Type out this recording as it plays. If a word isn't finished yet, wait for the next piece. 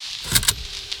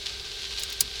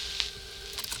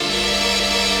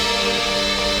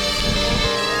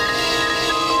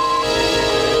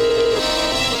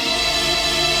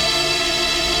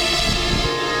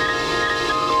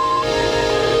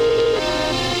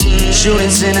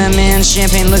Shooting cinnamon,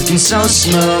 champagne looking so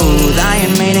smooth.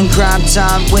 Iron Maiden crop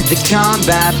top with the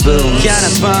combat boots. Kinda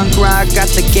punk rock, got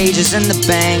the gauges and the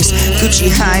bangs. Gucci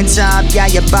high top, yeah,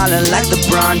 you're ballin' like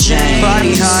LeBron James.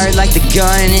 Party hard like the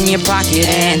gun in your pocket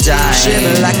and I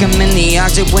shiver like I'm in the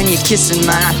Arctic when you're kissing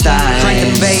my thighs. Crank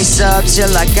the bass up till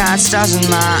I got stars in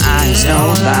my eyes. No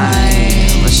lie,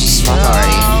 let's just fuck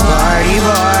already. Party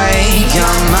boy,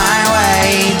 come my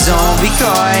way. Don't be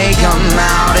coy, come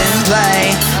out and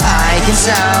play. I can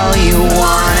tell you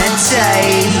wanna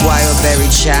taste Wildberry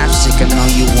chapstick, I know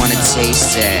you wanna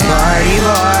taste it. Party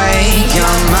boy,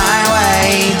 come my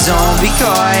way. Don't be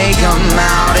coy, come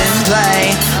out and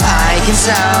play. I can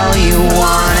tell you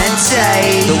wanna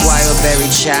taste the Wildberry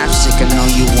chapstick, I know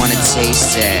you wanna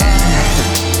taste it.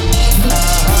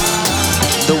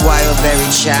 The Wildberry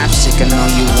chapstick, I know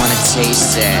you wanna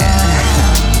taste it.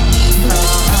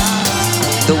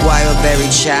 The Wildberry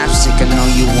chapstick, I know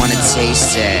you wanna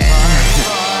taste it.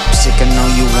 Sick, I know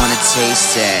you wanna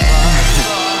taste it.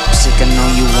 Sick, I know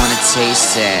you wanna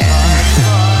taste it.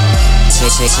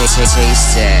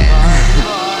 Taste it.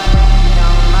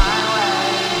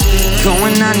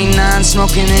 Going 99,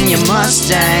 smoking in your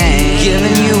Mustang.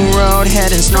 Giving you road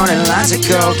head and snorting lots of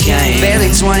cocaine.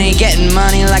 Barely 20, getting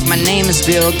money like my name is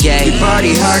Bill Gates. We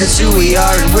party hard, it's who we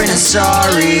are and we're not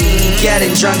sorry.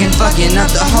 Getting drunk and fucking up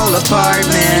the whole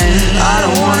apartment. I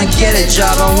don't wanna get a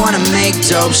job, I wanna make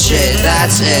dope shit,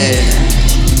 that's it.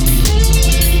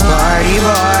 Party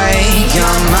boy,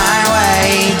 come my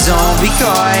way. Don't be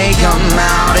coy, come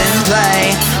out and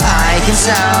play. I can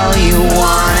tell you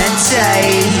wanna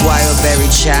taste Wildberry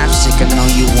chapstick, I know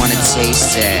you wanna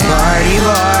taste it. Party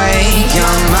boy,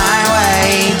 come my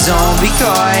way. Don't be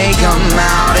coy, come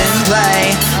out and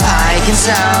play. I can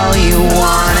tell you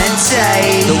wanna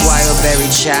taste the Wildberry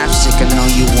chapstick, I know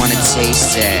you wanna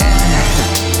taste it.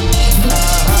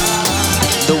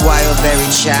 The Wildberry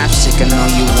chapstick, I know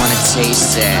you wanna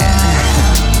taste it.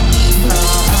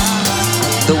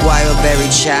 The Wildberry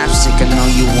chapstick, I know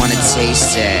you wanna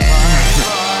taste it.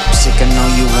 Sick, I know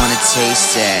you wanna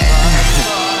taste it.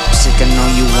 Sick, I know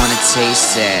you wanna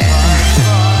taste it.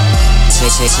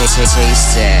 Taste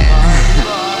it.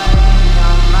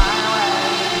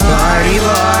 Party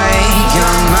boy,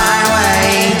 come my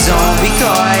way. Don't be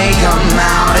coy, come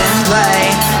out and play.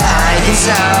 I can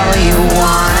tell you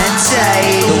wanna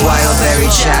taste the Wildberry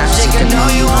chapstick, I know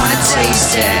you wanna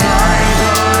taste it. Party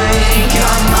boy,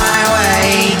 come my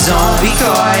way. Don't be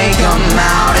coy, come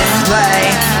out and play.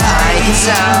 I can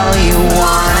tell you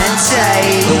wanna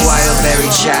taste the Wildberry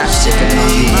chapstick, I know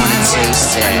you wanna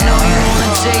taste it. I know you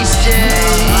wanna taste it.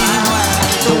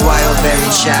 The Wildberry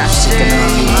chapstick, I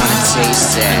know you wanna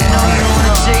taste it. I know you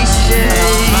wanna taste it.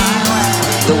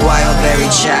 The Wildberry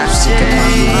chapstick, I know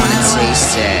you wanna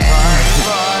taste it.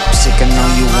 Sick, I know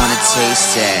you wanna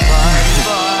taste it.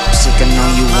 Sick, I know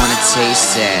you wanna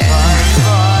taste it.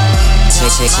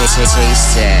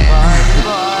 Taste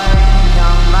it.